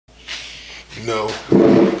You know,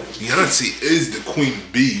 Beyonce is the queen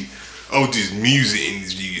bee of this music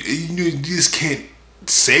industry. You just can't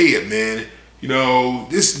say it, man. You know,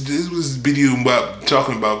 this was a video about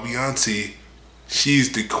talking about Beyonce.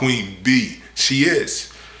 She's the queen bee. She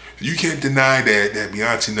is. You can't deny that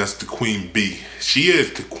Beyonce is the queen bee. She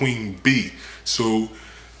is the queen bee. So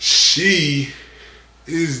she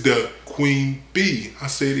is the queen bee. I'll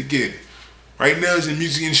say it again. Right now, in the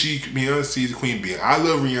music industry, Beyonce is the queen bee. I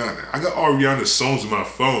love Rihanna. I got all Rihanna's songs on my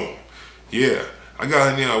phone. Yeah, I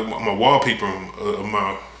got my wallpaper on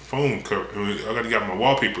my phone cover. I got my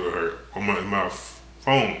wallpaper of her on my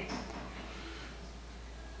phone.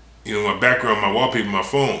 You know, my background, my wallpaper, my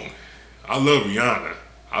phone. I love Rihanna.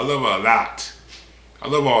 I love her a lot. I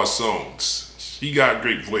love all her songs. She got a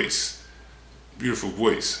great voice. Beautiful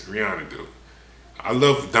voice, Rihanna do. I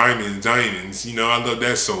love Diamonds. You know, I love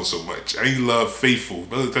that song so much. I love Faithful.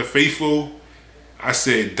 Faithful, I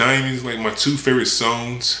said Diamonds, like my two favorite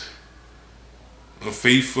songs.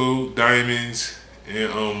 Faithful, Diamonds,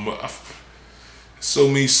 and so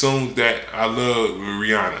many songs that I love with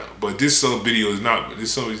Rihanna. But this song video is not.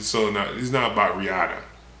 This song is it's not about Rihanna.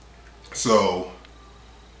 So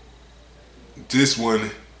this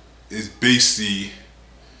one is basically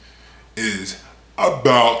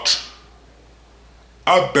about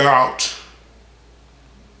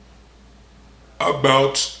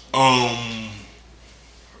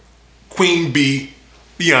Queen Bee,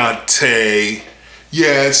 Beyonce.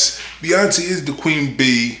 Yes, Beyonce is the queen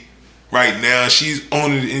bee right now. She's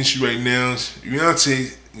owning the industry right now.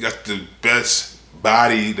 Beyonce got the best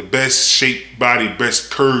body, the best shaped body, best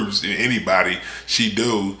curves in anybody. She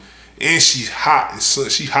do. And she's hot.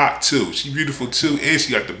 She hot too. She beautiful too. And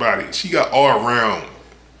she got the body. She got all around.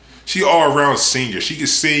 She all around singer. She can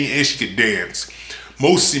sing and she can dance.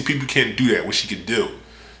 Most people can't do that, what she could do.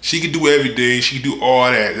 She can do everything. She can do all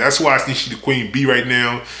that. That's why I think she's the queen bee right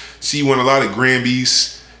now. She won a lot of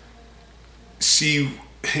Grammys. She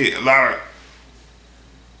hit a lot of.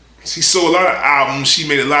 She sold a lot of albums. She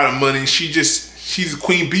made a lot of money. She's a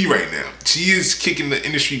queen bee right now. She is kicking the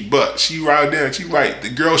industry butt. She right down. She right. The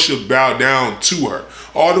girl should bow down to her.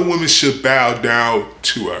 All the women should bow down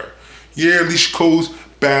to her. Yeah, Alicia Coles,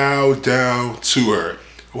 bow down to her.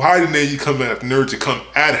 Why didn't you come at nerd to come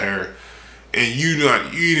at her, and you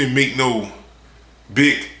didn't make no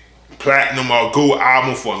big platinum or gold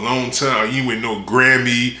album for a long time, or you with no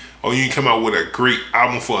Grammy, or you didn't come out with a great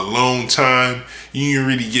album for a long time. You didn't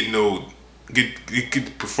really get to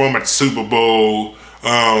perform at the Super Bowl.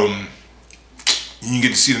 You didn't get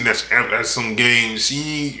to see the national anthem at some games.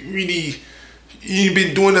 You ain't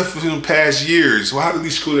been doing that for the past years. Why did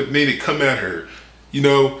Alicia Coles made it come at her? You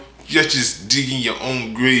know, you're just digging your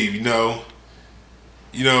own grave. You know,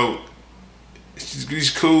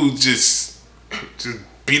 Alicia Coles just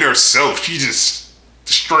beat herself. She just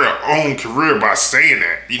destroyed her own career by saying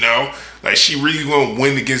that, you know? Like, she really gonna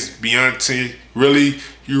win against Beyonce? Really?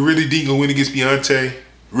 You really think gonna win against Beyonce?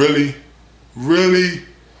 Really? Really?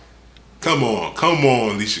 Come on,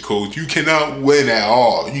 Alicia Coles. You cannot win at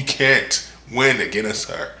all. You can't win against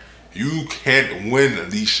her. You can't win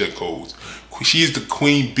Alicia Coles. She is the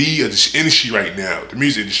queen bee of the industry right now, the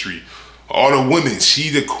music industry. All the women,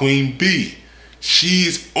 she's the queen bee.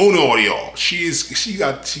 She's on all y'all. She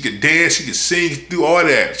could dance, she could sing, she could do all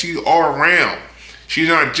that. She's all around. She's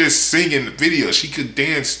not just singing the video, she could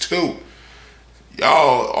dance too.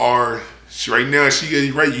 Y'all are, right now,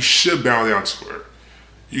 right, you should bow down to her.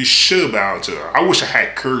 You should bow to her. I wish I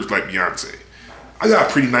had curves like Beyonce. I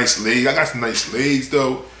got pretty nice legs. I got some nice legs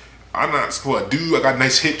though. I'm not what I do. I got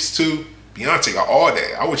nice hips too. Beyonce got all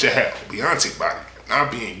that. I wish I had a Beyonce body.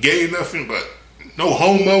 Not being gay or nothing, but no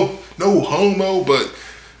homo, but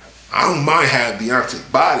I don't mind having Beyonce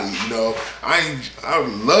body, you know. I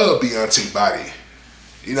love Beyonce body.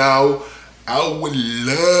 You know, I would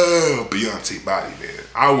love Beyonce body, man.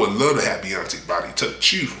 I would love to have Beyonce body, tell the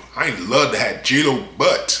truth. I ain't love to have J-Lo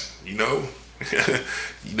butt, you know.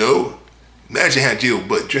 You know, imagine having J-Lo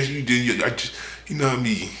butt. Just you did, you know what I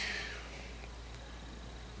mean.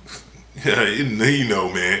 You know,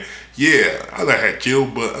 man. Yeah, I like to have Jill,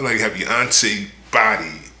 but I like to have Beyonce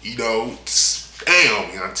body. You know,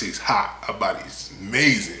 damn, Beyonce's hot. Her body is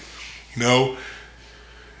amazing. You know.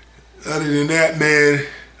 Other than that, man,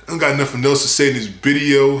 I don't got nothing else to say in this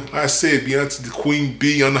video. Like I said, Beyonce the queen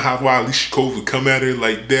bee. I don't know why Alicia Coles would come at her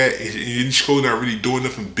like that. And Alicia Coles not really doing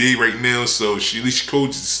nothing big right now, so Alicia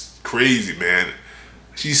Coles is crazy, man.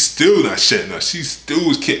 She's still not shutting up. She still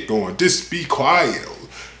was kept going. Just be quiet.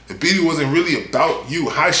 The video wasn't really about you.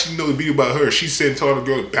 How does she know the video about her? She said told the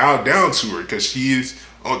girl to bow down to her because she is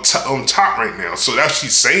on top right now. So that's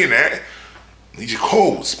she's saying that. He just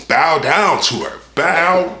calls, bow down to her.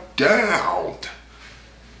 Bow down.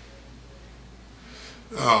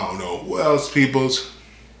 I don't know. What else, peoples?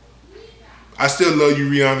 I still love you,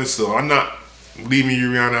 Rihanna, so I'm not leaving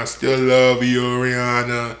you, Rihanna. I still love you,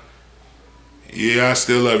 Rihanna. Yeah, I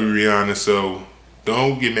still love you, Rihanna, so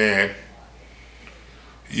don't get mad.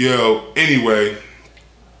 Yo, anyway,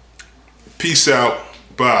 peace out.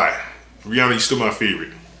 Bye. Rihanna, you still my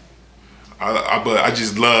favorite. But I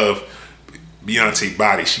just love Beyonce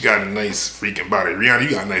body. She got a nice freaking body. Rihanna,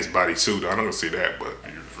 you got a nice body too, though. I'm not gonna say that, but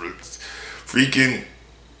freaking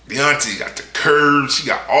Beyonce got the curves. She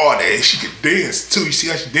got all that. She could dance too. You see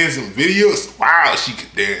how she dance in videos? Wow, she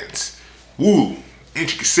could dance. Woo. And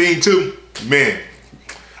she could sing too. Man,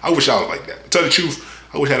 I wish I was like that. Tell the truth,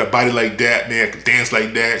 I wish I had a body like that, man. I could dance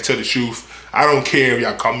like that. Tell the truth. I don't care if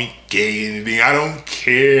y'all call me gay or anything. I don't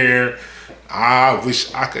care. I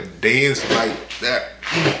wish I could dance like that.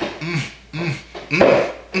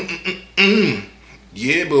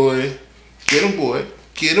 Yeah, boy. Get him, boy.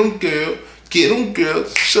 Get him, girl. Get him, girl.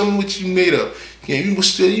 Show me what you made of. Yeah, you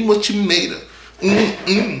must show you what you made of.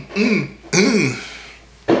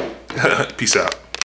 Peace out.